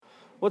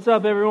What's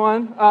up,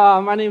 everyone?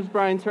 My name is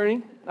Brian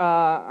Turney.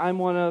 I'm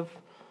one of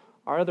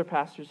our other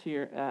pastors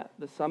here at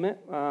the Summit.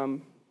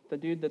 The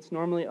dude that's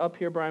normally up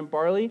here, Brian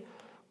Barley,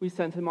 we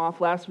sent him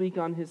off last week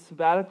on his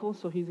sabbatical,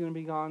 so he's going to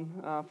be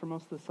gone for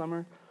most of the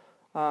summer.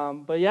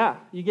 But yeah,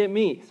 you get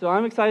me. So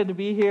I'm excited to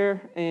be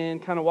here and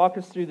kind of walk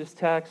us through this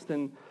text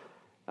and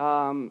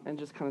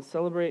just kind of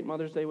celebrate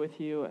Mother's Day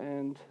with you.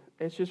 And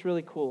it's just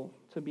really cool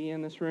to be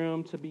in this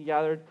room, to be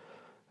gathered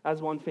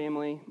as one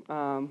family.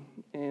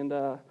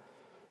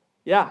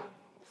 Yeah,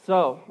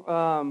 so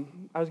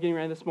I was getting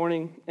ready this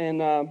morning, and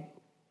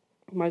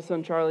my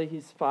son Charlie,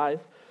 he's 5,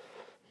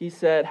 he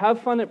said,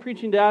 "Have fun at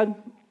preaching, Dad.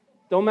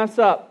 Don't mess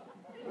up."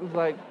 I was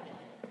like,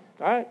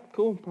 all right,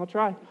 cool, I'll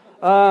try.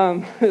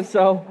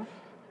 So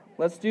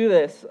let's do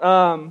this.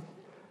 And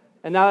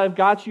now that I've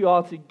got you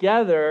all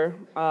together,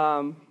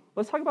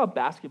 let's talk about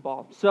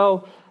basketball.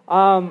 So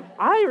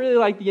I really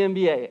like the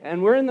NBA,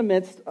 and we're in the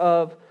midst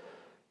of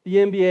the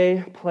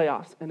NBA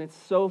playoffs, and it's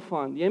so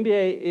fun. The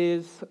NBA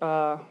is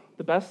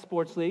the best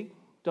sports league.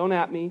 Don't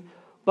at me.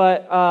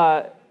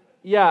 But,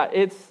 yeah,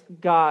 it's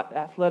got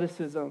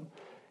athleticism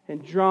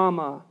and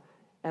drama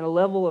and a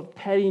level of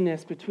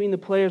pettiness between the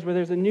players where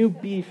there's a new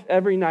beef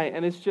every night,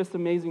 and it's just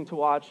amazing to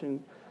watch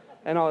and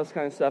all this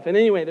kind of stuff. And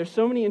anyway, there's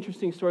so many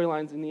interesting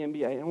storylines in the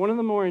NBA, and one of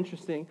the more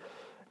interesting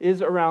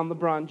is around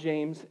LeBron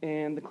James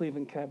and the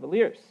Cleveland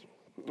Cavaliers.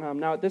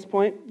 Now, at this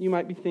point, you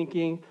might be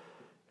thinking,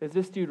 is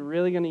this dude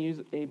really going to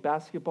use a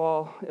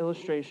basketball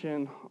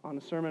illustration on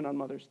a sermon on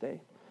Mother's Day?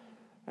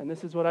 And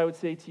this is what I would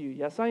say to you.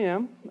 Yes, I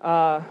am.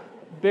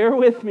 Bear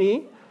with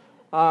me.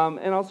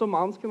 And also,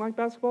 moms can like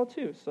basketball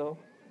too, so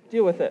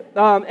deal with it.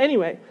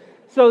 Anyway,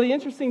 so the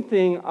interesting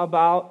thing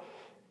about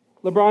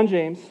LeBron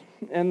James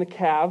and the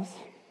Cavs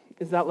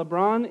is that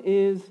LeBron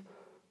is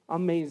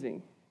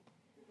amazing.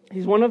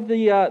 He's one of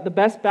the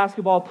best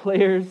basketball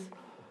players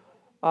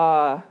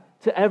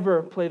to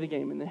ever play the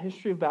game in the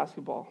history of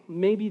basketball.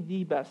 Maybe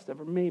the best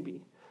ever,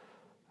 maybe.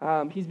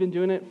 He's been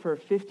doing it for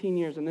 15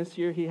 years, and this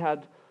year he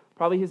had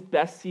probably his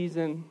best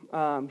season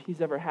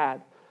he's ever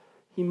had.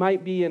 He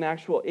might be an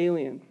actual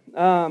alien,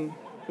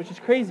 which is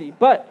crazy.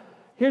 But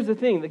here's the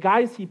thing. The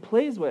guys he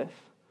plays with,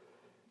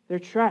 they're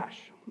trash.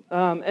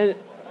 That's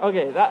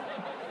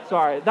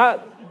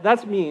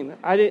mean.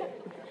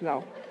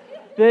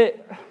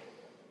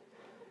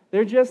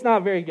 They're just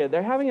not very good.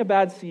 They're having a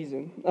bad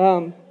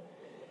season.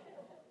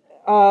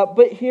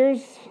 But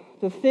here's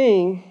the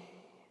thing,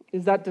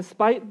 is that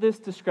despite this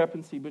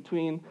discrepancy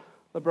between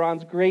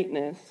LeBron's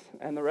greatness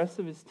and the rest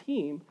of his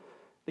team,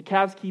 the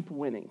Cavs keep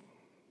winning.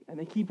 And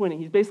they keep winning.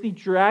 He's basically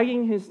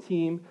dragging his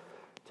team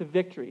to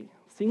victory,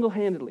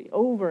 single-handedly,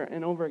 over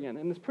and over again.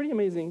 And it's pretty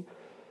amazing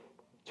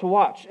to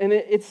watch. And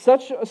it's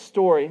such a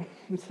story.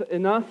 It's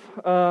enough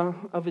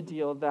of a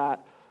deal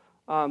that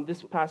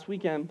this past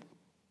weekend,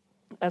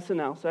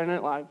 SNL, Saturday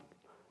Night Live,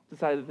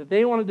 decided that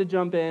they wanted to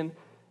jump in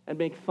and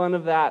make fun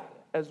of that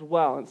as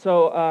well. And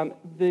so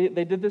they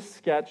did this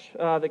sketch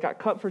that got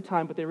cut for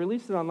time, but they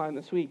released it online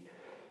this week.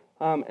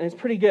 And it's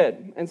pretty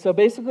good. And so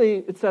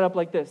basically it's set up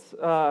like this.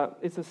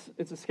 It's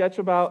a sketch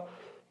about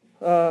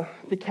the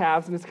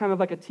Cavs, and it's kind of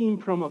like a team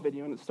promo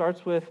video. And it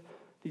starts with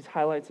these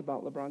highlights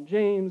about LeBron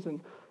James,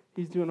 and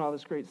he's doing all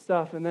this great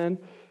stuff. And then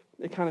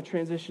it kind of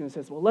transitions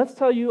and says, well, let's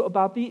tell you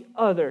about the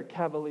other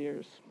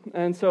Cavaliers.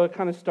 And so it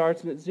kind of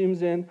starts, and it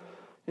zooms in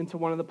into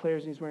one of the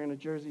players, and he's wearing a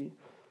jersey.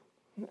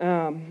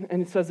 And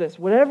it says this: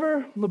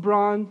 whatever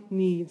LeBron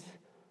needs,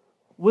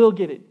 we'll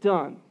get it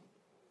done,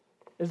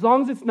 as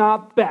long as it's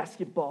not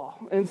basketball.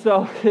 And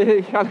so,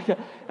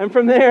 and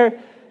from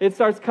there, it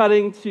starts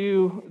cutting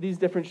to these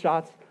different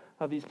shots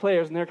of these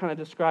players, and they're kind of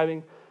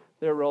describing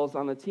their roles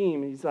on the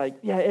team. He's like,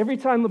 yeah, every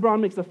time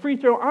LeBron makes a free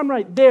throw, I'm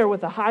right there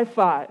with a high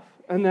five.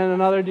 And then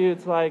another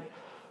dude's like,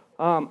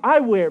 I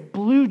wear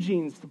blue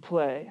jeans to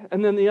play.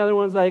 And then the other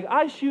one's like,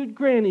 I shoot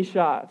granny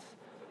shots.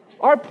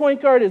 Our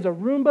point guard is a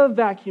Roomba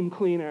vacuum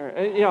cleaner.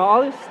 And,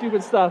 all this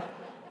stupid stuff.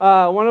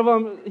 One of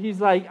them,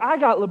 he's like, I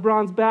got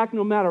LeBron's back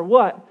no matter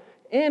what.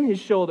 And his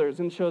shoulders,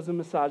 and shows him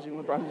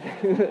massaging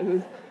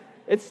LeBron.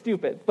 It's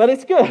stupid, but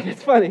it's good.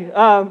 It's funny.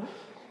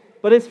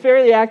 But it's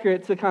fairly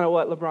accurate to kind of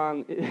what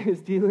LeBron is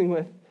dealing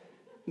with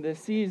this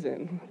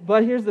season.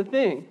 But here's the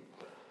thing.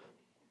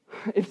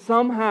 If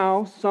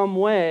somehow, some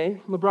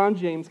way, LeBron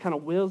James kind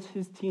of wills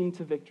his team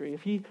to victory,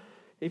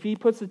 if he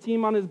puts the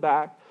team on his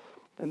back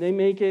and they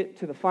make it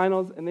to the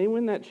finals and they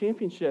win that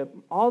championship,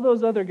 all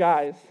those other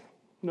guys,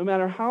 no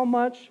matter how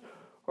much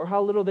or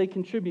how little they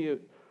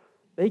contribute,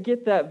 they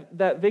get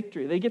that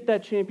victory. They get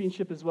that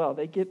championship as well.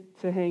 They get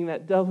to hang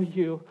that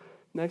W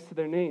next to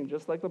their name,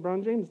 just like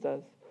LeBron James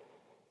does.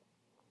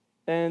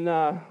 And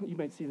you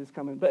might see this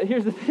coming. But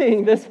here's the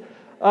thing.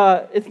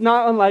 It's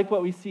not unlike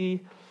what we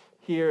see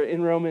here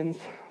in Romans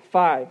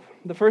 5.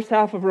 The first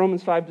half of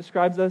Romans 5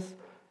 describes us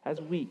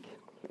as weak,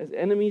 as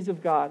enemies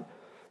of God.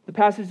 The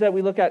passage that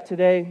we look at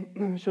today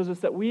shows us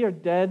that we are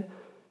dead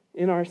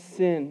in our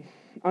sin,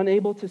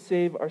 unable to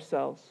save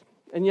ourselves.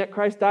 And yet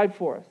Christ died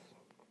for us.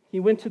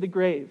 He went to the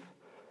grave,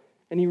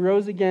 and he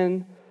rose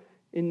again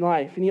in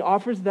life. And he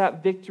offers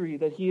that victory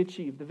that he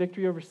achieved, the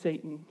victory over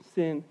Satan,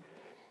 sin,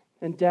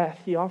 and death.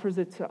 He offers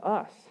it to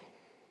us.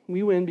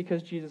 We win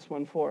because Jesus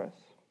won for us.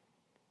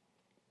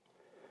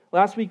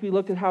 Last week we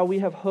looked at how we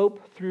have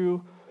hope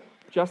through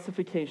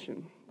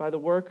justification by the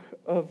work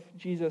of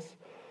Jesus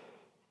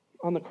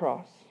on the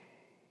cross.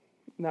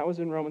 And that was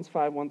in Romans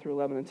 5, 1 through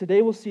 11. And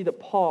today we'll see that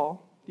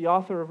Paul, the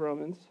author of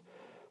Romans,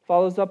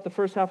 follows up the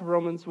first half of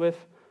Romans with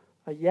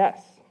a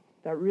yes.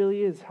 That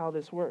really is how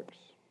this works.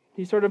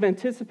 He sort of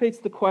anticipates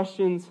the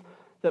questions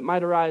that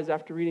might arise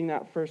after reading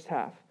that first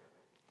half.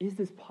 Is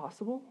this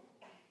possible?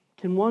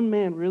 Can one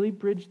man really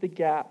bridge the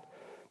gap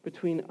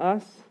between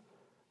us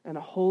and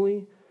a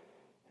holy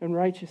and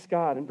righteous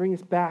God and bring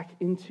us back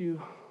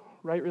into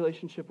right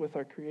relationship with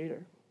our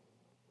Creator?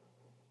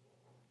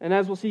 And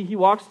as we'll see, he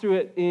walks through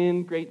it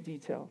in great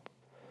detail,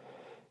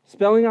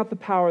 spelling out the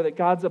power that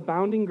God's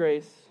abounding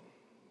grace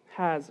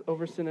has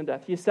over sin and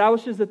death. He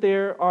establishes that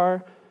there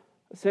are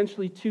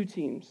essentially two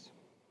teams,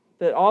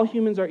 that all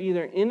humans are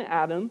either in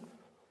Adam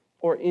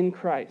or in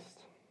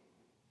Christ,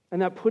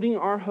 and that putting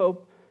our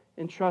hope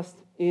and trust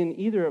in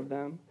either of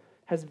them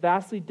has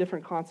vastly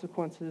different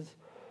consequences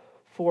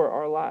for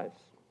our lives.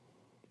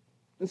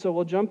 And so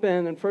we'll jump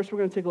in, and first we're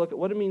going to take a look at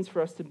what it means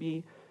for us to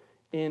be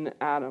in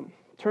Adam.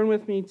 Turn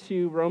with me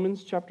to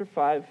Romans chapter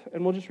 5,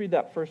 and we'll just read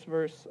that first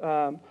verse,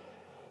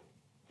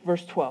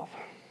 verse 12.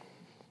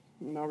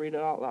 And I'll read it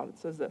out loud. It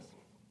says this: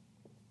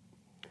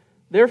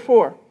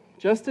 Therefore,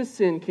 just as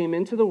sin came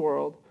into the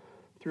world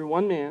through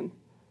one man,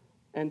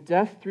 and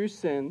death through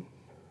sin,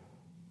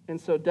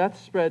 and so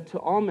death spread to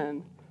all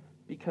men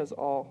because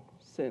all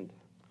sinned.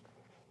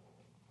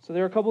 So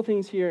there are a couple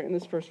things here in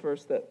this first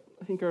verse that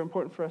I think are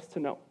important for us to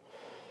know.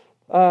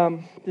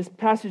 This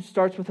passage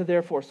starts with a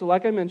therefore. So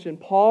like I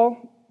mentioned,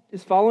 Paul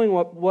is following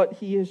up what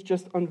he has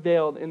just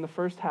unveiled in the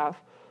first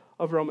half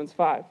of Romans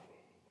 5.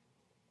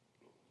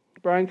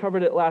 Brian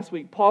covered it last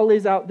week. Paul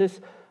lays out this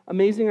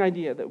amazing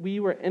idea that we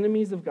were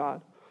enemies of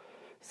God,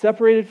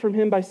 separated from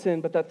him by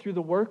sin, but that through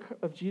the work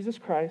of Jesus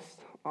Christ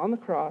on the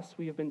cross,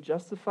 we have been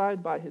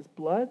justified by his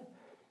blood,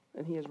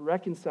 and he has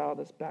reconciled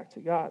us back to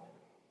God.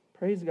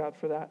 Praise God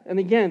for that. And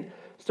again,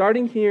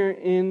 starting here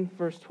in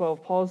verse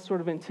 12, Paul is sort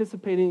of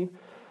anticipating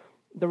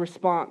the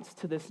response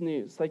to this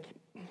news. Like,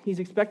 he's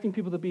expecting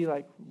people to be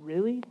like,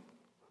 really?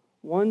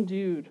 One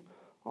dude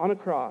on a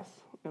cross,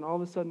 and all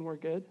of a sudden we're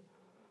good?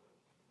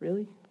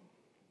 Really?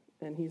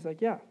 And he's like,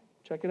 yeah,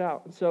 check it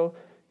out. And so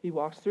he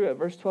walks through it.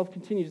 Verse 12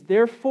 continues,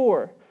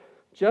 Therefore,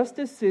 just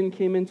as sin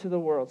came into the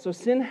world. So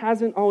sin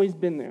hasn't always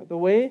been there. The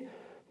way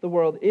the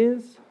world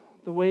is,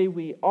 the way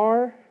we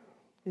are,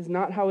 is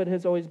not how it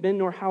has always been,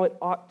 nor how it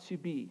ought to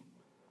be.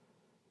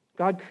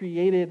 God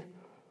created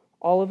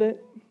all of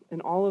it,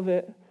 and all of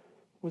it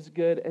was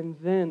good, and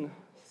then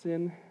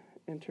sin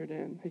entered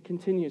in. It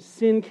continues.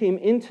 Sin came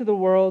into the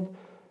world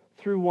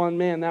through one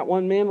man. That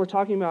one man we're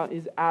talking about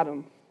is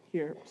Adam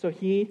here. So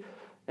he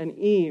and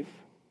Eve,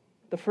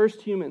 the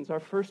first humans,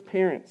 our first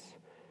parents,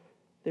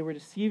 they were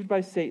deceived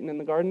by Satan in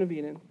the Garden of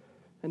Eden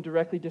and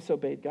directly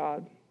disobeyed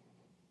God.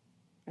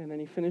 And then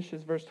he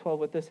finishes verse 12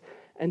 with this,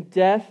 and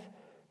death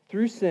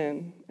through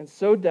sin, and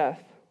so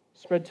death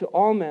spread to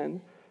all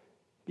men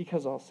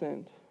because all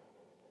sinned.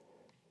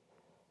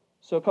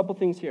 So a couple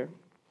things here.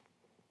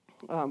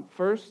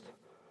 First,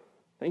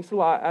 thanks a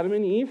lot, Adam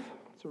and Eve.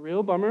 It's a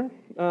real bummer.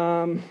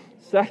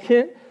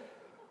 Second,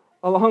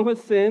 along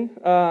with sin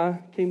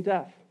came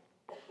death.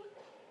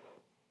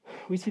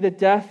 We see that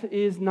death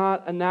is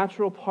not a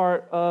natural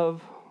part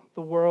of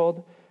the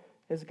world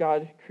as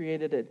God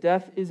created it.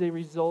 Death is a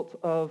result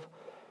of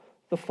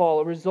the fall,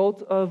 a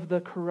result of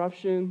the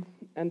corruption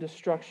and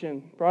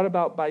destruction brought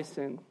about by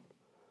sin.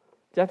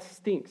 Death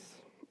stinks,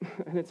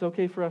 and it's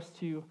okay for us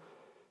to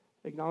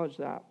acknowledge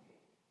that.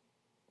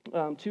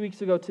 2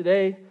 weeks ago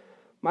today,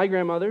 my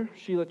grandmother,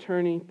 Sheila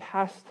Turney,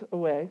 passed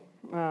away.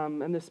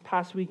 And this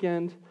past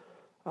weekend,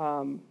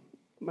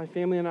 my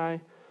family and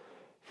I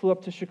flew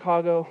up to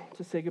Chicago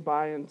to say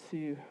goodbye and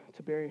to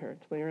bury her,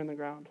 to lay her in the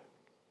ground.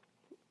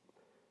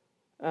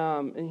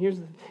 And here's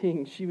the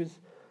thing, she was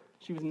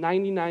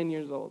 99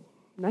 years old.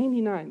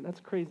 99, that's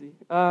crazy.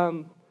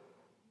 And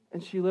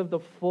she lived a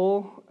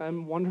full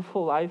and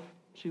wonderful life.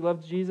 She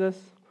loved Jesus.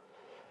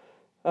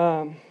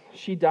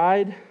 She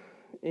died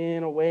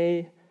in a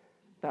way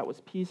that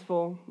was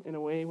peaceful, in a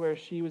way where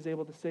she was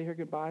able to say her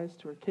goodbyes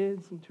to her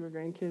kids and to her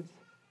grandkids.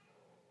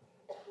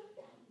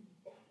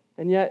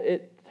 And yet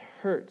it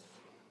hurts.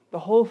 The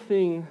whole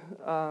thing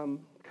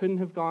couldn't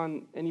have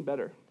gone any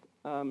better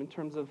in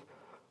terms of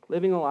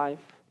living a life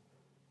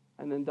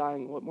and then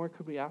dying. What more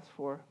could we ask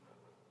for?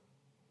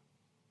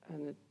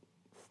 And it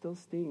still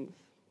stings,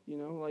 you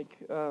know, like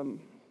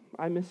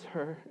I miss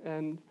her.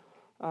 And,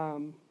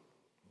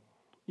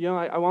 you know,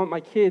 I want my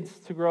kids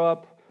to grow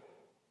up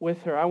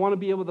with her. I want to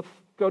be able to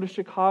go to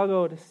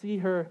Chicago to see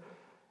her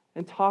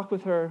and talk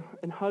with her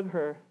and hug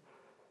her.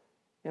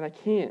 And I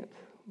can't.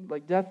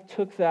 Like, death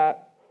took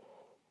that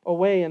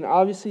away. And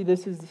obviously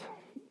this is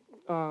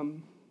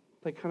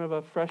like kind of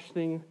a fresh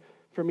thing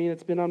for me.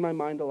 It's been on my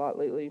mind a lot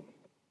lately.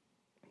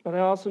 But I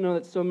also know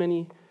that so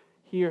many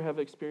here have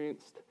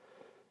experienced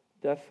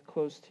death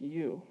close to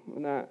you.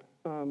 And that,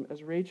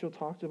 as Rachel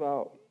talked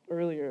about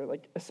earlier,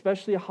 like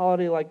especially a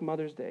holiday like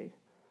Mother's Day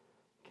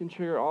can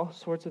trigger all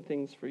sorts of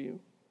things for you.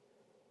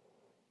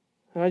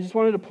 And I just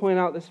wanted to point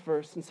out this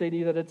verse and say to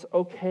you that it's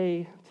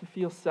okay to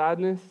feel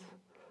sadness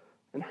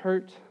and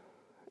hurt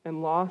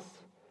and loss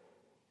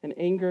and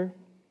anger,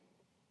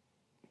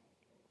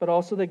 but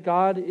also that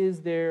God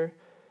is there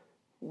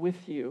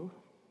with you.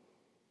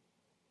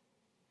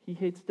 He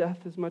hates death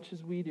as much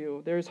as we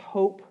do. There's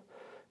hope,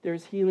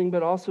 there's healing,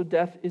 but also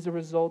death is a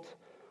result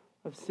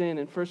of sin.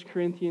 In 1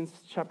 Corinthians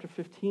chapter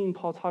 15,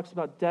 Paul talks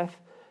about death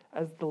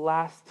as the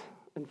last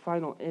and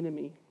final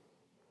enemy.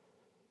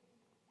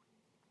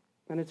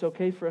 And it's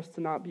okay for us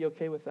to not be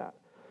okay with that.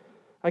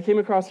 I came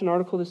across an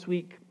article this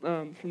week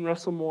from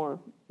Russell Moore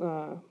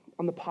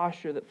on the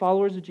posture that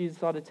followers of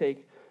Jesus ought to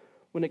take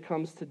when it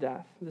comes to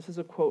death. This is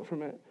a quote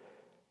from it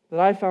that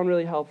I found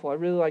really helpful. I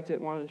really liked it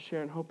and wanted to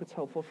share and hope it's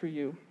helpful for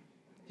you.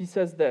 He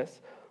says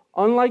this: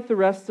 unlike the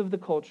rest of the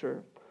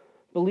culture,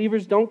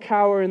 believers don't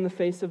cower in the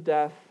face of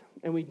death,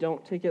 and we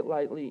don't take it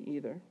lightly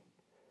either.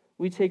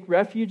 We take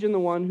refuge in the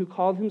one who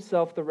called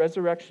himself the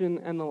resurrection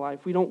and the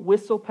life. We don't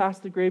whistle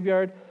past the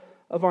graveyard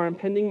of our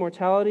impending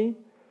mortality.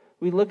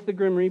 We look the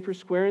Grim Reaper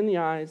square in the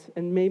eyes,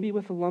 and maybe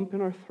with a lump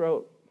in our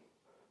throat,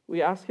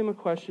 we ask him a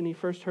question he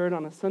first heard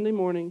on a Sunday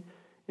morning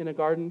in a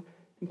garden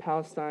in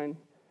Palestine.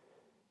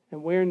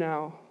 And where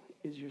now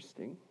is your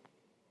sting?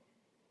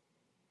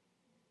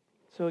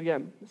 So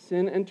again,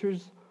 sin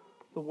enters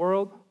the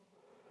world,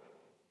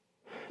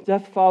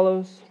 death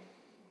follows,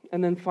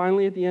 and then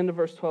finally at the end of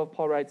verse 12,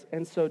 Paul writes,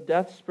 and so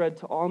death spread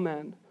to all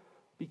men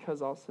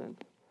because all sinned.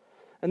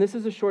 And this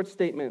is a short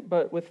statement,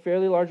 but with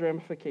fairly large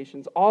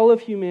ramifications. All of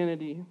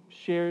humanity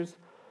shares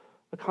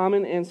a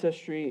common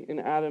ancestry in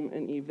Adam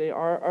and Eve. They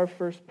are our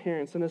first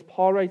parents. And as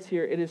Paul writes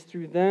here, it is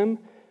through them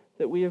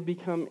that we have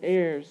become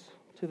heirs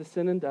to the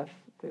sin and death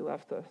they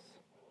left us.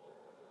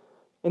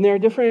 And there are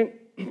different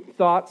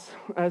thoughts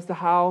as to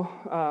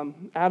how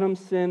Adam's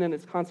sin and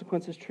its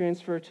consequences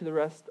transfer to the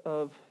rest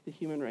of the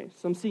human race.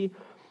 Some see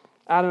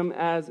Adam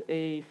as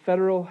a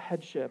federal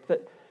headship,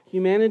 that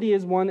humanity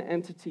is one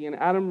entity, and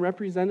Adam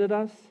represented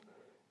us,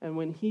 and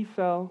when he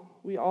fell,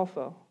 we all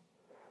fell.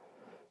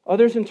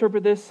 Others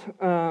interpret this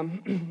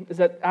as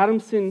that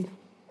Adam's sin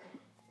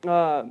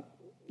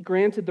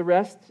granted the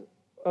rest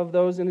of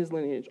those in his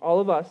lineage, all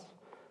of us,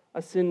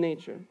 a sin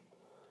nature,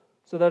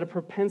 so that a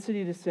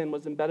propensity to sin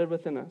was embedded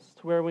within us,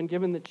 to where when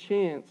given the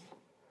chance,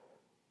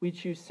 we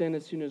choose sin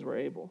as soon as we're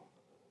able.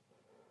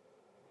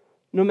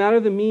 No matter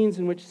the means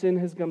in which sin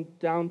has come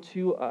down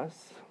to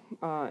us,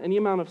 any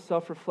amount of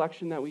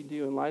self-reflection that we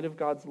do in light of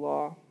God's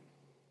law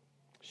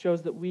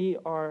shows that we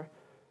are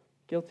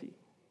guilty,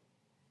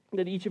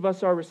 that each of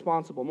us are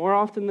responsible, more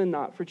often than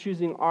not, for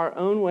choosing our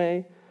own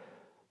way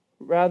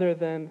rather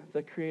than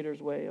the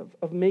Creator's way,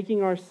 of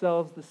making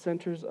ourselves the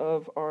centers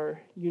of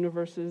our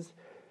universes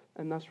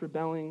and thus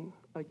rebelling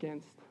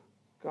against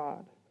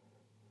God.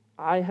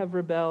 I have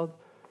rebelled,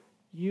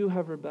 you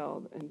have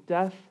rebelled, and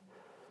death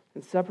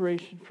and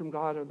separation from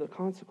God are the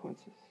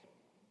consequences.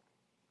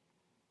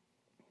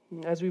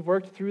 As we've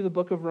worked through the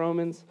book of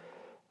Romans,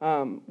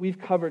 we've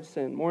covered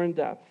sin more in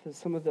depth, as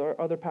some of the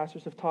other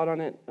pastors have taught on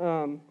it.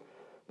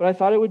 But I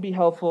thought it would be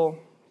helpful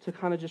to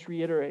kind of just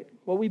reiterate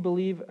what we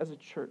believe as a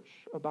church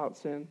about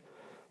sin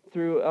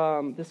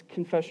through this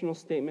confessional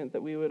statement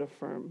that we would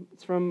affirm.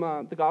 It's from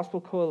the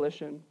Gospel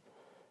Coalition,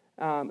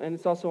 and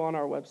it's also on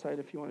our website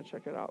if you want to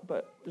check it out.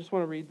 But I just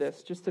want to read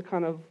this just to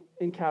kind of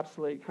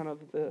encapsulate kind of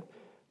the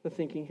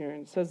thinking here.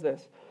 And it says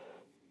this: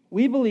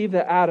 we believe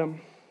that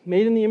Adam,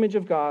 made in the image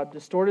of God,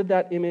 distorted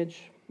that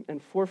image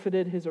and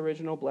forfeited his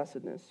original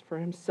blessedness for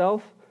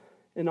himself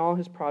and all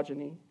his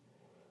progeny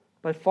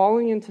by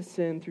falling into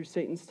sin through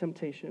Satan's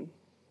temptation.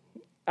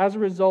 As a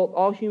result,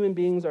 all human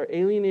beings are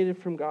alienated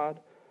from God,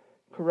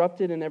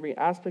 corrupted in every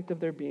aspect of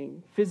their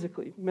being,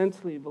 physically,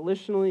 mentally,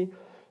 volitionally,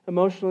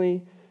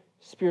 emotionally,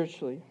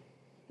 spiritually,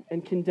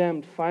 and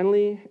condemned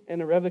finally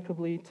and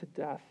irrevocably to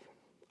death,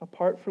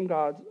 apart from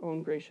God's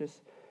own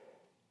gracious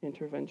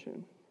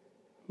intervention.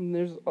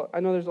 And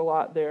I know there's a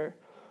lot there,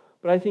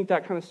 but I think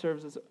that kind of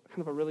serves as kind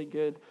of a really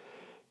good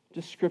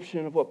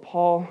description of what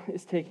Paul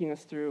is taking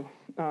us through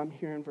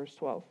here in verse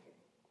 12.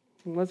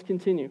 And let's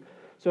continue.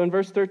 So in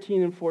verse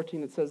 13 and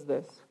 14 it says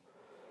this: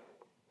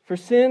 For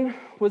sin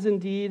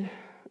indeed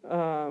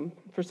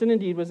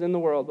was in the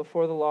world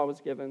before the law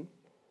was given,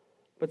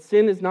 but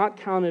sin is not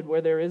counted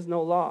where there is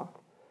no law.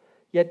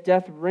 Yet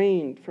death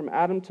reigned from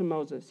Adam to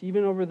Moses,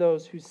 even over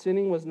those whose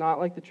sinning was not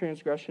like the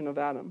transgression of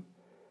Adam,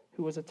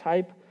 who was a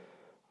type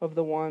of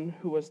the one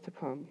who was to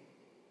come.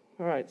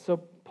 All right, so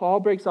Paul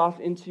breaks off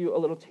into a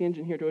little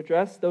tangent here to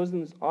address those in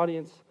this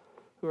audience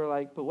who are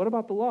like, but what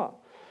about the law?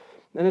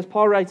 And as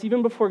Paul writes,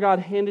 even before God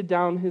handed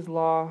down his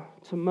law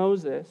to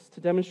Moses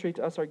to demonstrate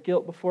to us our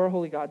guilt before a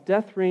holy God,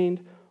 death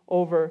reigned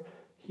over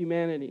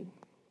humanity.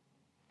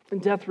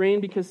 And death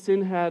reigned because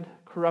sin had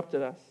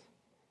corrupted us.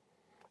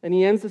 And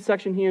he ends the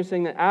section here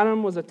saying that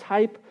Adam was a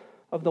type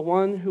of the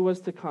one who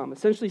was to come,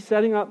 essentially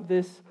setting up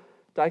this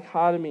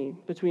dichotomy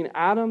between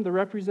Adam, the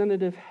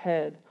representative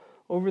head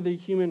over the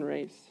human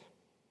race,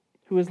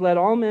 who has led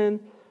all men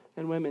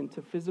and women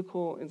to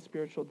physical and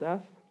spiritual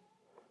death,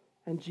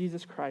 and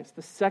Jesus Christ,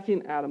 the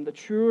second Adam, the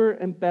truer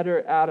and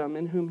better Adam,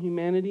 in whom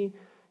humanity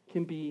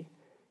can be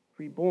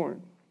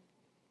reborn.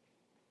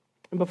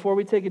 And before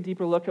we take a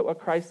deeper look at what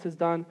Christ has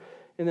done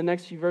in the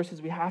next few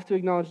verses, we have to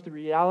acknowledge the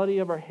reality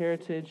of our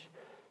heritage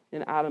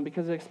in Adam,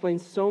 because it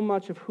explains so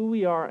much of who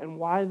we are and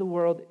why the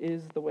world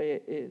is the way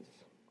it is.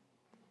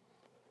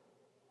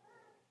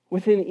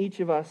 Within each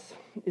of us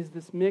is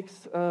this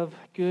mix of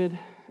good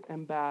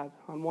and bad.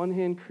 On one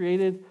hand,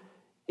 created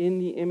in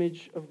the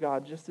image of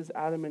God, just as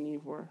Adam and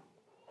Eve were.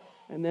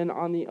 And then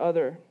on the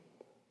other,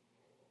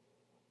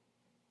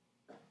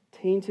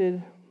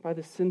 tainted by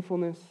the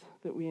sinfulness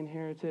that we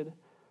inherited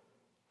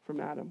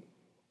from Adam.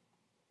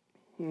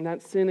 And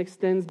that sin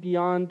extends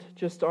beyond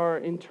just our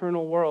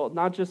internal world,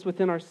 not just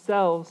within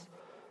ourselves,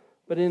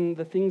 but in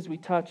the things we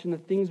touch, in the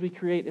things we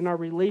create, in our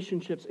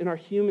relationships, in our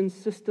human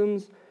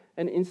systems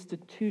and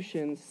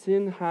institutions.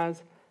 Sin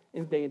has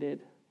invaded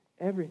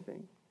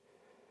everything.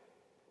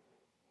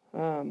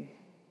 And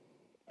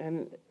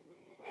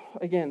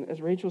again, as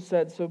Rachel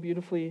said so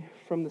beautifully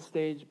from the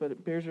stage, but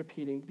it bears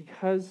repeating,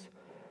 because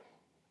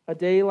a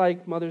day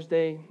like Mother's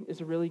Day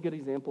is a really good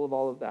example of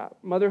all of that.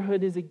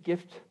 Motherhood is a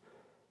gift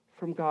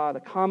from God, a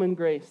common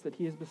grace that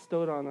He has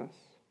bestowed on us.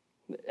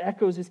 It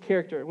echoes His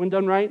character. When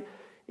done right,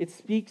 it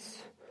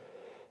speaks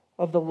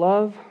of the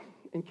love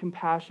and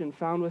compassion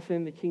found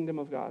within the kingdom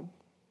of God.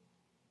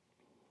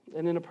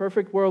 And in a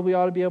perfect world, we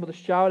ought to be able to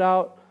shout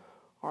out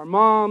our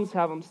moms,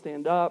 have them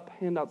stand up,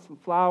 hand out some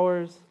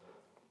flowers,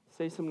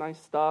 say some nice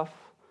stuff,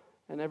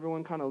 and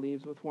everyone kind of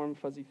leaves with warm,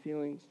 fuzzy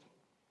feelings.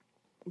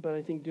 But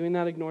I think doing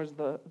that ignores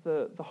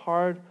the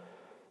hard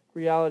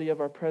reality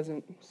of our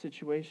present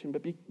situation.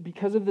 But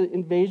because of the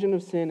invasion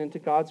of sin into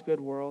God's good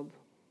world,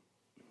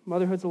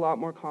 motherhood's a lot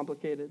more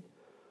complicated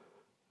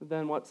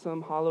than what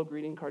some hollow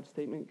greeting card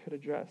statement could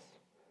address.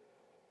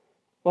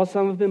 While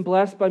some have been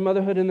blessed by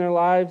motherhood in their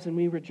lives, and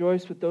we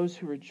rejoice with those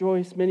who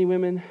rejoice, many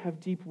women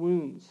have deep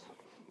wounds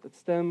that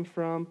stem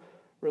from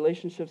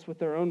relationships with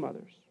their own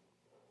mothers,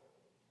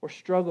 or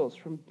struggles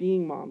from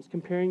being moms,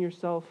 comparing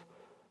yourselves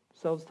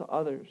to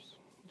others,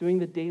 doing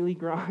the daily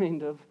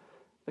grind of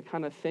the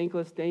kind of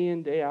thankless day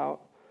in, day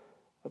out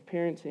of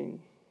parenting,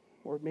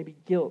 or maybe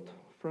guilt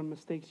from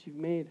mistakes you've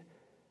made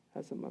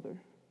as a mother.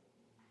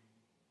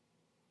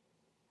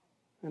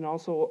 And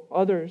also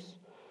others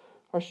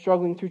are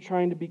struggling through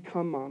trying to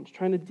become moms,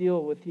 trying to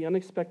deal with the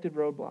unexpected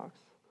roadblocks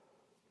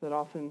that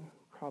often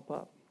crop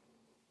up.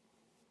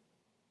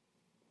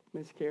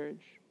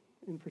 Miscarriage,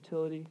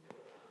 infertility,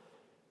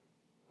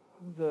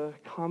 the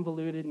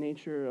convoluted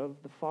nature of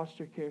the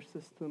foster care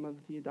system, of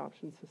the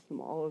adoption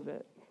system, all of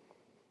it.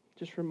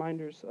 Just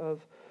reminders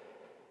of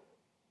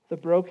the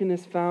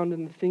brokenness found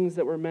in the things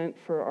that were meant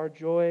for our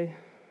joy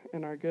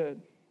and our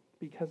good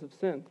because of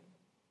sin.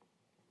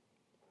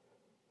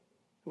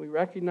 We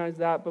recognize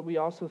that, but we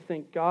also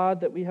thank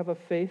God that we have a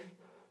faith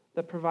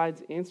that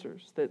provides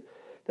answers, that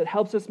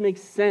helps us make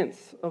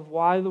sense of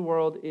why the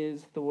world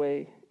is the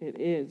way it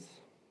is,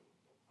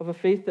 of a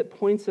faith that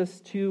points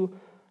us to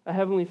a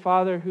Heavenly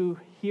Father who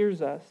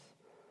hears us,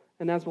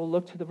 and as we'll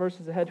look to the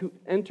verses ahead, who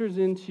enters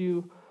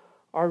into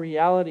our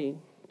reality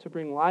to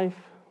bring life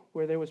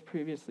where there was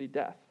previously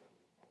death.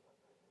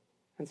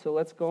 And so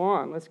let's go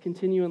on. Let's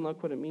continue and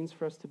look what it means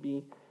for us to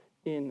be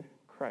in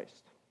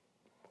Christ.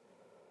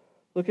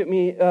 Look with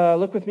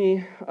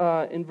me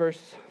in verse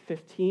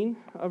 15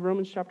 of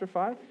Romans chapter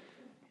 5.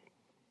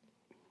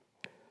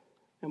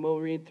 And we'll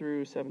read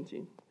through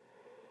 17.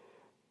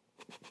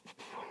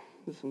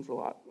 This one's a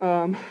lot.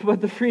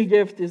 But the free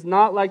gift is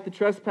not like the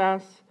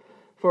trespass,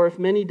 for if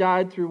many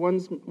died through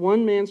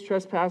one man's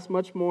trespass,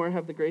 much more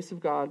have the grace of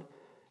God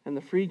and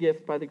the free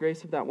gift by the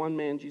grace of that one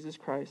man, Jesus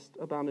Christ,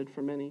 abounded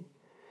for many.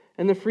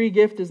 And the free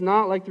gift is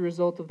not like the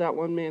result of that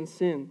one man's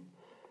sin.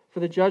 For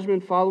the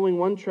judgment following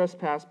one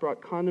trespass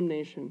brought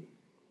condemnation,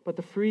 but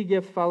the free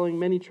gift following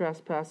many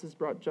trespasses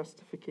brought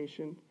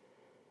justification.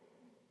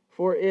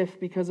 For if,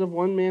 because of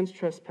one man's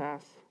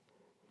trespass,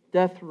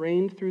 death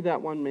reigned through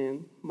that one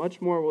man,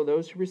 much more will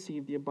those who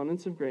receive the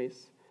abundance of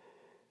grace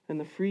and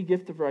the free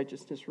gift of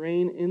righteousness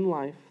reign in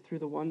life through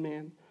the one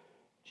man,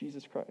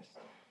 Jesus Christ.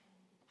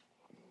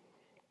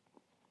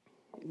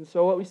 And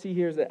so what we see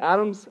here is that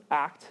Adam's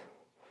act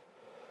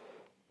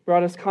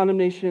brought us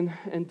condemnation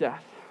and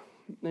death.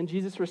 And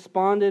Jesus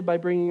responded by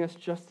bringing us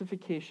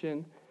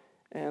justification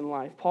and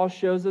life. Paul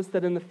shows us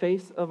that in the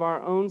face of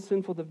our own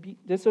sinful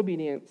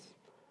disobedience,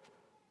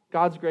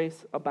 God's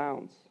grace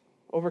abounds,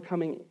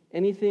 overcoming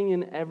anything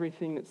and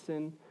everything that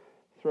sin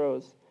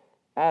throws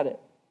at it.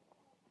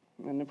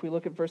 And if we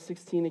look at verse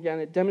 16 again,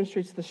 it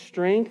demonstrates the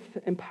strength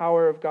and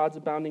power of God's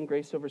abounding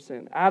grace over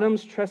sin.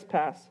 Adam's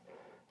trespass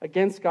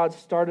against God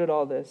started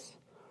all this,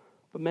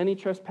 but many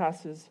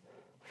trespasses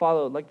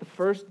followed, like the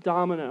first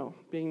domino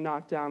being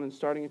knocked down and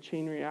starting a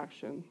chain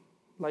reaction,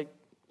 like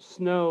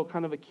snow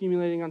kind of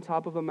accumulating on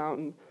top of a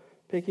mountain,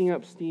 picking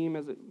up steam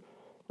as it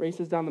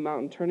races down the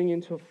mountain, turning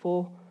into a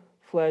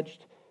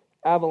full-fledged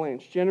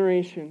avalanche,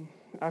 generation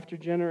after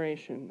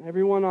generation,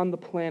 everyone on the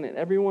planet,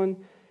 everyone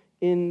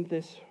in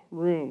this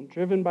room,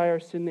 driven by our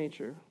sin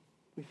nature,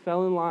 we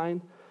fell in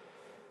line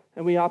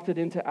and we opted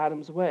into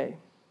Adam's way.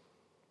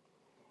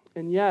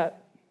 And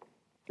yet,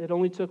 it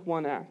only took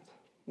one act,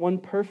 one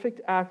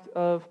perfect act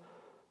of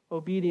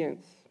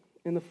obedience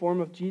in the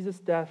form of Jesus'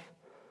 death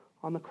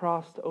on the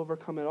cross to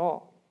overcome it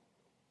all.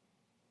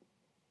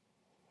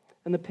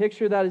 And the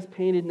picture that is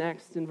painted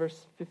next in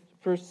verse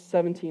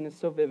 17 is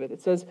so vivid.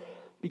 It says,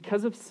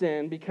 because of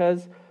sin,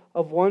 because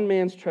of one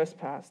man's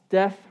trespass,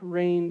 death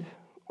reigned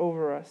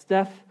over us.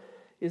 Death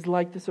is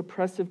like this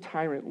oppressive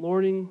tyrant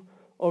lording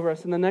over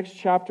us. In the next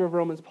chapter of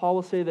Romans, Paul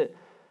will say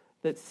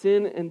that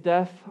sin and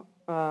death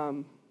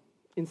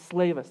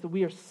enslave us, that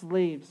we are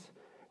slaves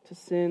to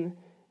sin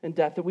and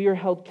death, that we are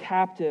held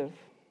captive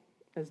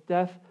as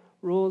death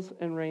rules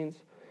and reigns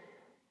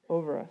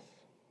over us.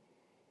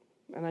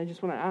 And I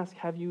just want to ask,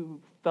 have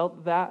you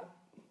felt that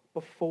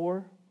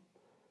before?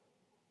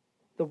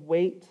 The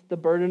weight, the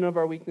burden of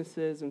our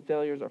weaknesses and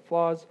failures, our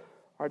flaws,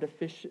 our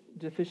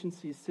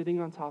deficiencies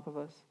sitting on top of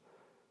us,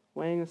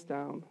 weighing us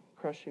down,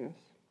 crushing us.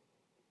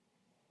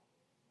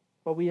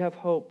 But we have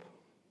hope,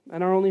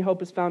 and our only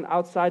hope is found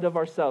outside of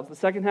ourselves. The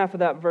second half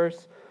of that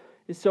verse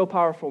is so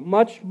powerful.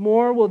 Much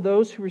more will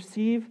those who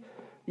receive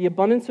the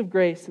abundance of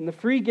grace and the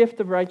free gift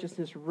of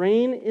righteousness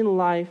reign in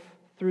life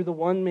through the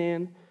one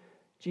man,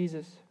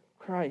 Jesus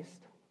Christ.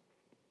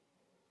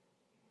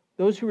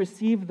 Those who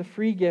receive the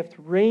free gift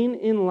reign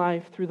in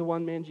life through the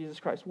one man, Jesus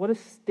Christ. What a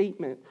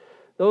statement.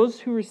 Those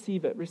who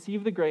receive it,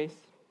 receive the grace,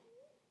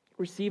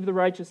 receive the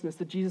righteousness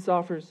that Jesus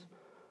offers.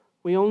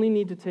 We only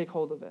need to take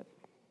hold of it,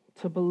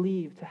 to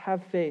believe, to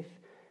have faith,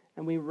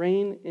 and we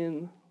reign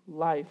in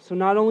life. So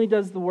not only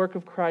does the work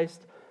of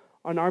Christ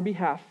on our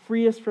behalf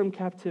free us from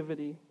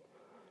captivity,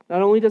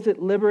 not only does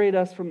it liberate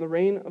us from the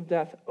reign of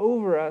death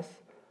over us,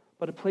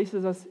 but it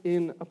places us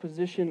in a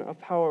position of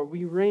power.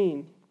 We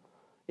reign.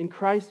 In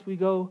Christ, we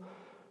go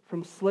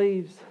from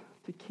slaves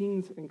to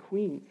kings and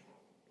queens.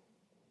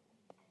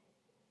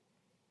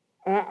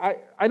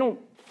 I don't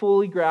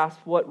fully grasp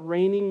what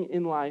reigning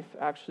in life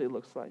actually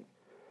looks like.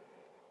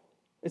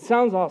 It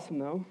sounds awesome,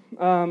 though,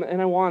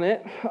 and I want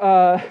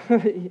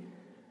it.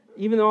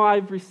 Even though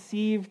I've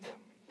received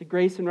the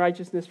grace and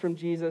righteousness from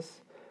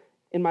Jesus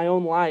in my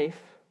own life,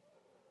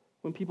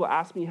 when people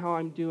ask me how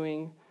I'm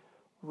doing,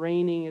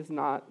 reigning is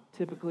not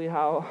typically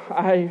how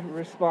I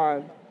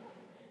respond.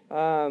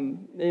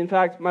 In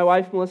fact, my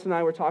wife, Melissa, and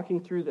I were talking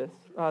through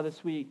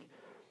this week,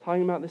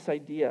 talking about this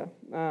idea,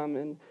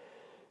 and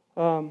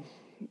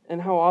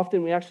how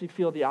often we actually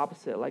feel the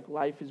opposite, like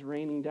life is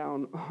raining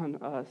down on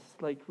us.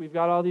 Like we've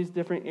got all these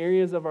different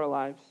areas of our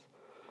lives,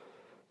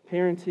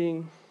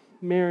 parenting,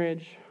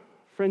 marriage,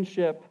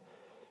 friendship,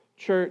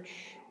 church,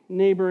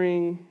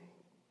 neighboring,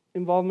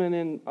 involvement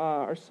in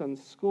our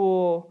son's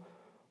school,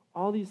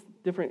 all these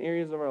different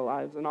areas of our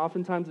lives, and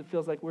oftentimes it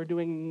feels like we're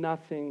doing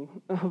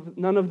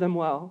none of them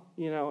well,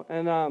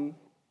 And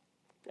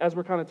as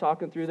we're kind of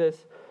talking through this,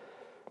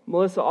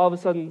 Melissa all of a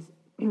sudden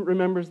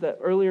remembers that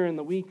earlier in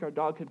the week our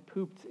dog had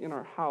pooped in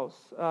our house,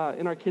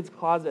 in our kids'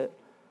 closet,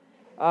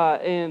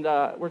 and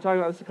we're talking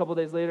about this a couple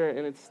days later,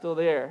 and it's still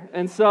there.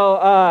 And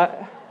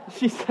so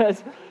she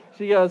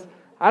goes,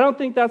 I don't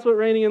think that's what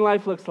reigning in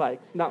life looks like.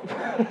 No,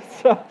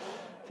 so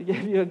to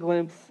give you a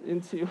glimpse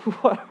into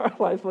what our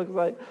life looks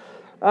like.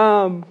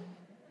 But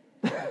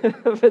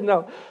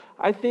no,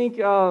 I think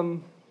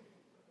when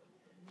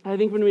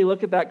we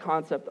look at that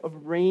concept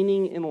of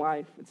reigning in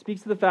life, it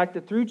speaks to the fact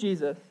that through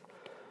Jesus,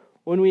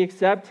 when we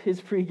accept his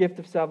free gift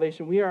of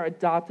salvation, we are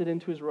adopted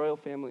into his royal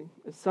family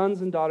as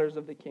sons and daughters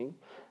of the King,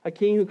 a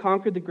King who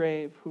conquered the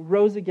grave, who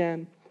rose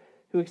again,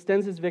 who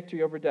extends his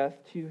victory over death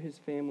to his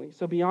family.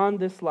 So beyond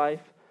this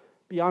life,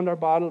 beyond our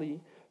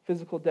bodily,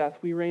 physical death,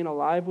 we reign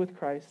alive with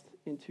Christ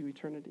into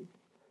eternity.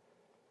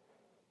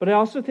 But I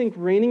also think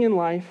reigning in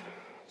life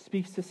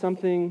speaks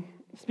something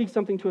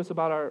to us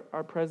about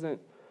our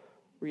present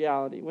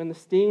reality. When the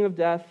sting of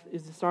death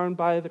is disarmed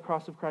by the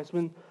cross of Christ,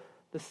 when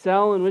the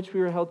cell in which we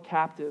were held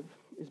captive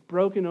is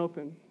broken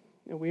open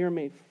and we are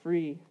made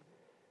free,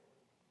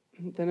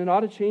 then it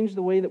ought to change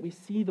the way that we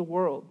see the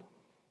world,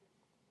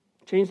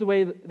 change the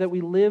way that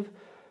we live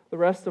the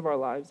rest of our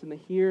lives in the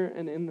here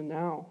and in the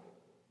now.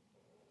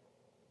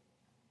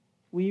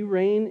 We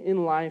reign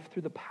in life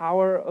through the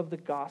power of the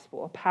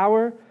gospel, a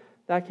power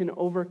that can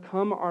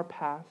overcome our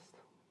past,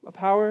 a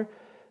power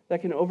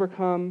that can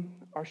overcome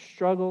our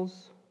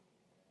struggles,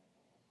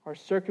 our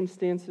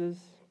circumstances,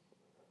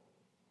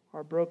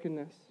 our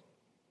brokenness.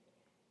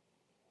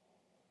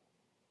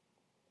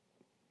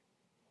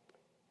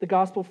 The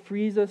gospel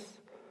frees us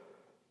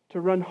to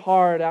run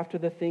hard after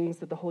the things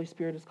that the Holy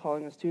Spirit is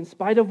calling us to, in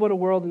spite of what a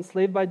world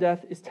enslaved by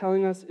death is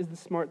telling us is the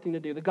smart thing to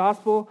do. The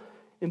gospel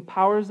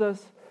empowers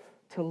us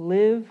to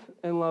live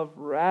and love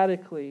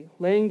radically,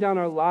 laying down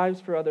our lives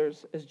for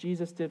others as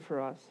Jesus did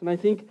for us. And I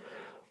think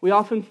we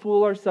often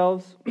fool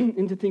ourselves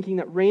into thinking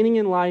that reigning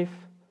in life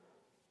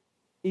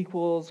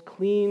equals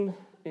clean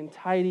and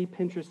tidy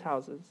Pinterest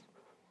houses,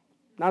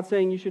 Not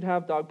saying you should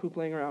have dog poop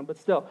laying around, but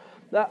still.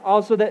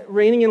 That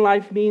reigning in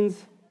life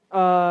means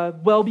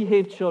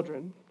well-behaved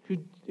children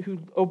who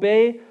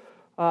obey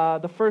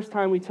the first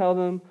time we tell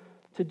them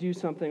to do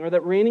something. Or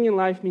that reigning in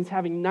life means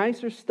having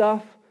nicer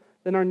stuff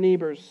than our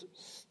neighbor's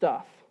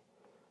stuff.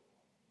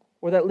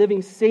 Or that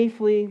living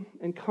safely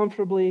and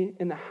comfortably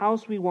in the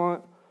house we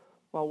want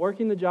while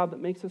working the job that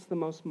makes us the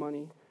most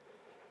money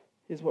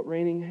is what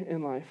reigning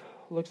in life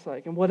looks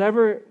like. And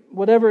whatever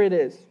it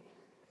is,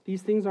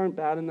 these things aren't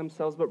bad in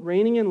themselves, but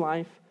reigning in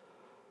life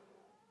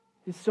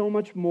is so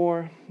much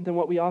more than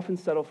what we often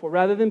settle for.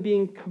 Rather than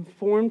being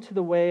conformed to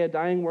the way a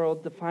dying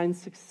world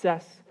defines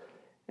success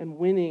and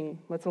winning,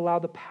 let's allow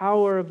the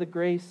power of the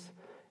grace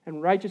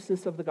and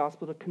righteousness of the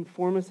gospel to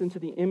conform us into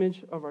the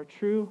image of our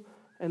true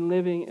and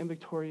living and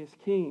victorious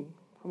King.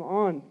 Come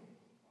on.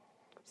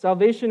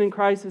 Salvation in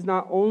Christ is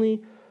not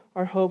only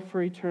our hope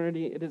for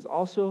eternity, it is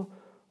also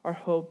our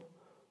hope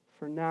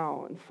for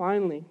now. And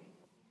finally,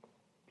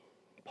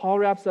 Paul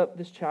wraps up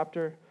this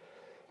chapter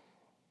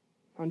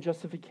on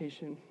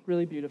justification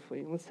really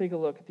beautifully. Let's take a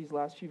look at these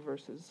last few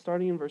verses,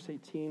 starting in verse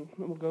 18,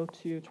 and we'll go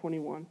to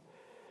 21.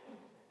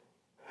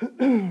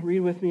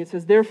 Read with me. It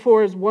says,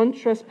 "Therefore, as one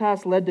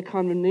trespass led to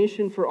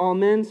condemnation for all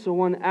men, so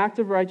one act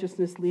of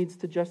righteousness leads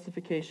to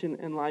justification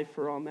and life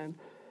for all men.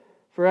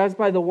 For as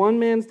by the one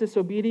man's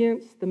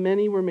disobedience the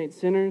many were made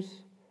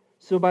sinners,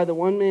 so by the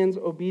one man's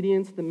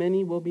obedience the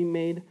many will be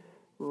made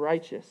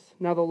righteous.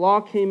 Now the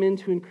law came in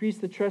to increase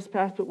the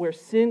trespass, but where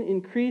sin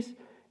increased,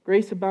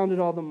 grace abounded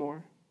all the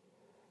more.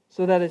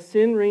 So that as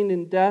sin reigned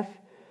in death,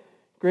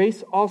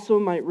 grace also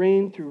might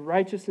reign through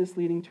righteousness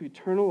leading to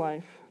eternal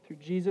life through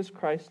Jesus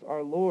Christ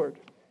our Lord."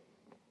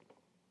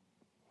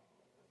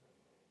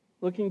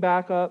 Looking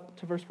back up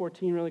to verse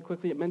 14 really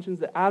quickly, it mentions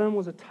that Adam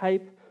was a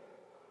type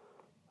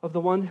of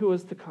the one who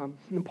was to come.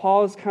 And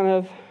Paul is kind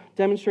of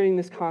demonstrating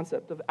this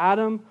concept of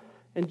Adam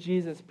and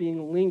Jesus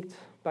being linked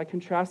by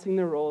contrasting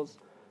their roles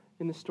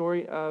in the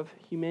story of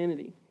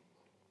humanity.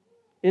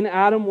 In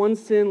Adam, one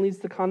sin leads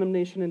to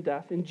condemnation and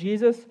death. In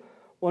Jesus,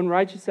 one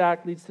righteous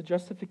act leads to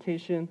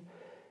justification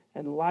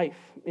and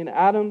life. In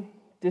Adam,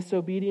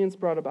 disobedience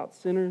brought about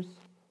sinners.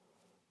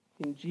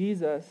 In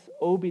Jesus,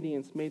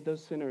 obedience made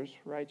those sinners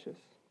righteous.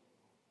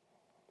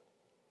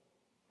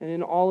 And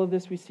in all of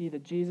this, we see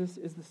that Jesus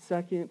is the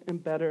second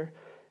and better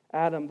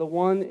Adam, the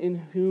one in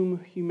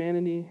whom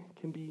humanity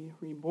can be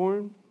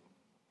reborn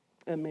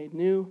and made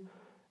new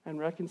and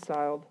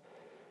reconciled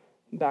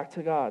back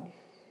to God.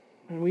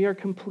 And we are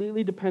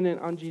completely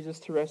dependent on Jesus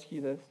to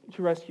rescue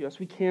us.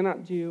 We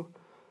cannot do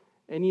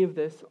any of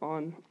this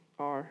on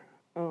our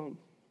own.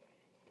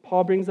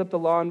 Paul brings up the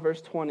law in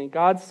verse 20,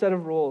 God's set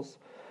of rules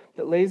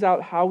that lays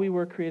out how we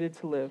were created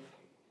to live.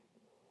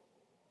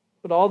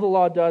 But all the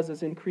law does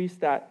is increase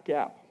that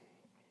gap.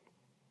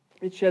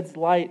 It sheds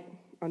light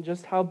on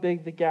just how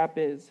big the gap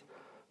is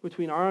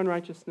between our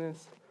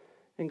unrighteousness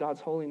and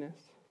God's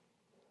holiness.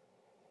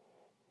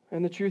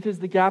 And the truth is,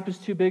 the gap is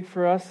too big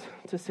for us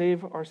to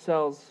save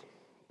ourselves,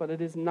 but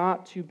it is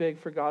not too big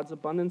for God's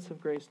abundance of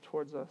grace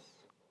towards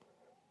us.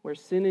 Where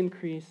sin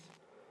increased,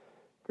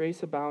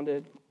 grace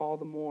abounded all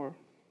the more.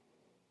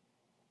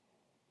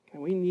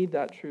 And we need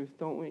that truth,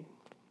 don't we?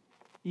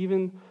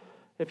 Even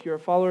if you're a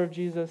follower of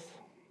Jesus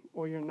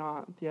or you're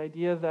not, the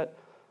idea that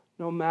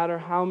no matter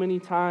how many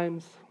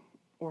times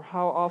or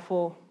how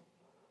awful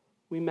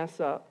we mess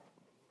up,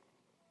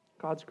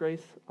 God's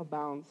grace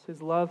abounds.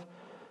 His love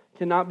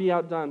cannot be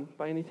outdone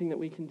by anything that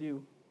we can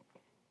do.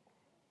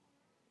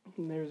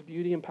 And there's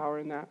beauty and power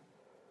in that.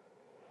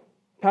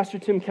 Pastor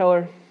Tim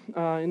Keller,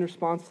 in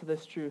response to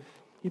this truth,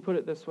 he put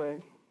it this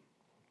way: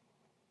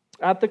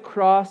 "At the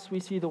cross,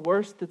 we see the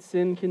worst that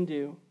sin can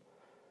do.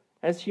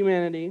 As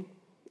humanity,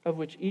 of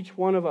which each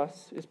one of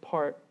us is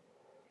part,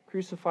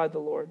 crucified the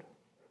Lord.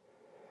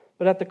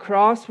 But at the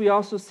cross, we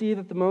also see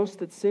that the most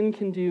that sin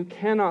can do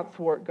cannot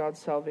thwart God's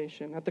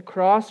salvation. At the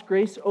cross,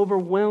 grace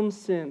overwhelms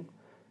sin,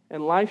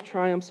 and life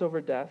triumphs over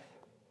death.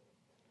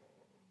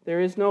 There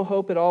is no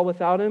hope at all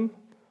without Him.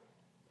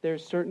 There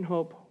is certain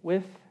hope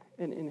with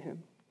and in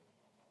Him."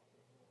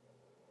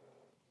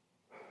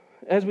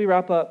 As we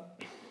wrap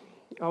up,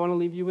 I want to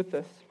leave you with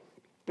this.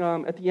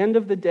 At the end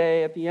of the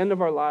day, at the end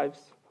of our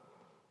lives,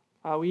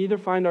 we either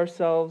find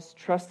ourselves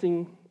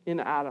trusting in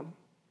Adam,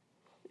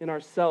 in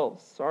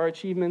ourselves, our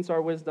achievements,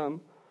 our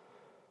wisdom,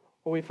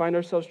 or we find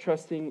ourselves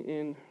trusting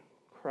in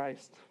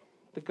Christ,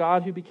 the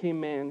God who became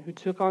man, who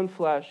took on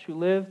flesh, who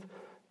lived,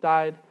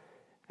 died,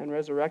 and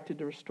resurrected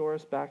to restore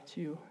us back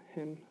to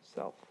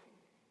Himself.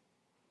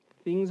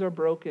 Things are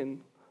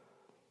broken.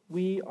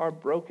 We are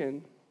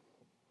broken.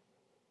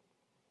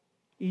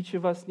 Each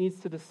of us needs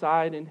to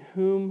decide in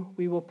whom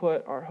we will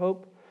put our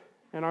hope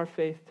and our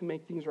faith to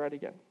make things right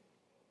again.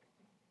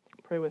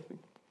 Pray with me.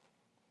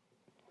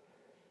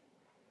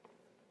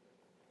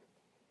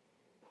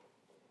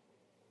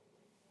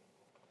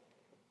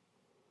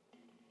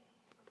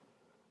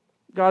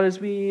 God, as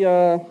we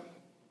have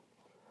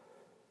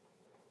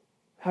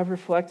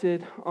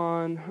reflected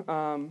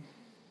on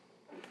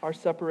our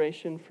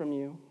separation from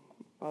You,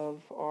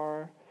 of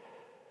our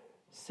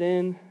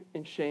sin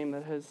and shame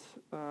that has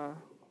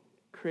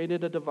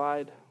created a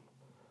divide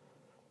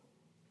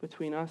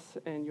between us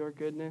and your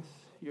goodness,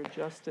 your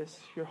justice,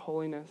 your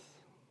holiness,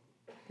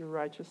 your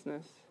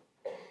righteousness.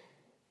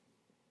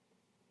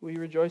 We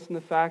rejoice in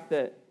the fact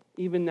that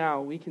even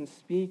now we can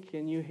speak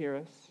and you hear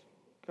us.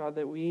 God,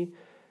 that we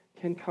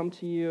can come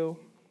to you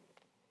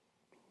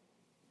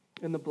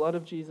in the blood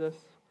of Jesus,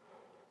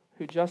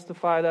 who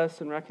justified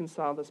us and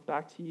reconciled us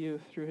back to you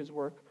through his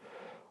work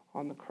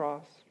on the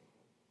cross.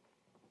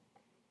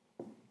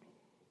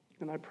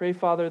 And I pray,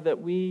 Father,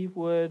 that we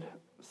would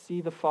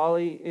see the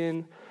folly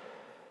in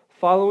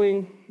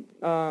following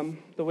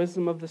the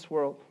wisdom of this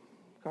world.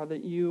 God,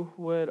 that you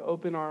would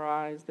open our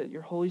eyes, that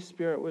your Holy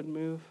Spirit would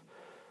move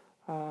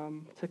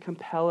to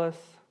compel us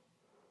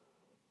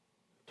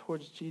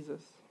towards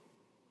Jesus,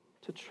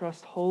 to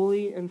trust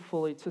wholly and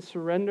fully, to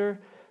surrender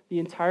the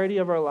entirety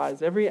of our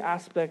lives, every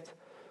aspect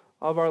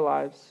of our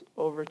lives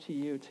over to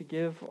you, to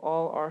give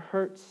all our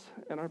hurts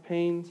and our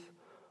pains,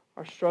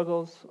 our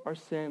struggles, our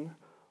sin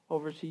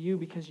over to you,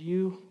 because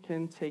you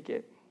can take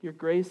it. Your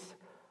grace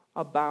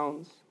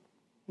abounds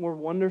more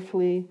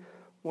wonderfully,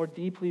 more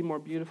deeply, more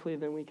beautifully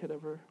than we could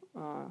ever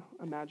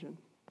imagine.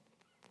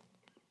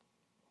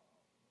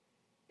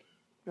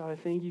 God, I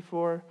thank you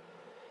for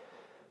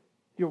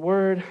your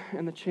word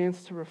and the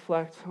chance to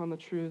reflect on the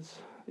truths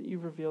that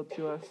you've revealed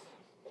to us.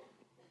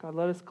 God,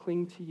 let us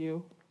cling to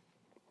you.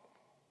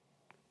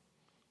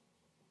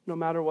 No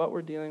matter what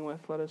we're dealing with,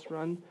 let us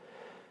run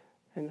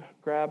and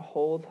grab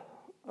hold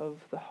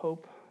of the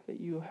hope that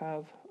you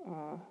have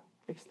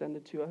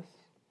extended to us.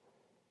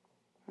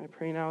 I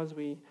pray now as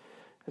we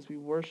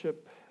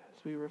worship,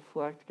 as we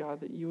reflect, God,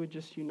 that you would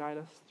just unite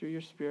us through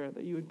your Spirit,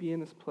 that you would be in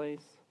this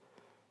place.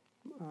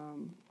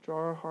 Draw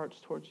our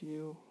hearts towards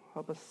you.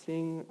 Help us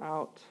sing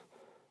out.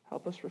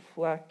 Help us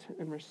reflect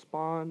and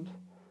respond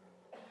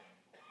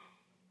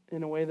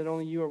in a way that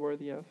only you are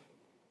worthy of.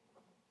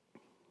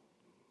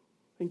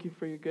 Thank you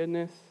for your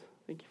goodness.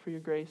 Thank you for your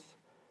grace.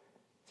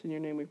 It's in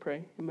your name we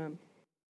pray. Amen.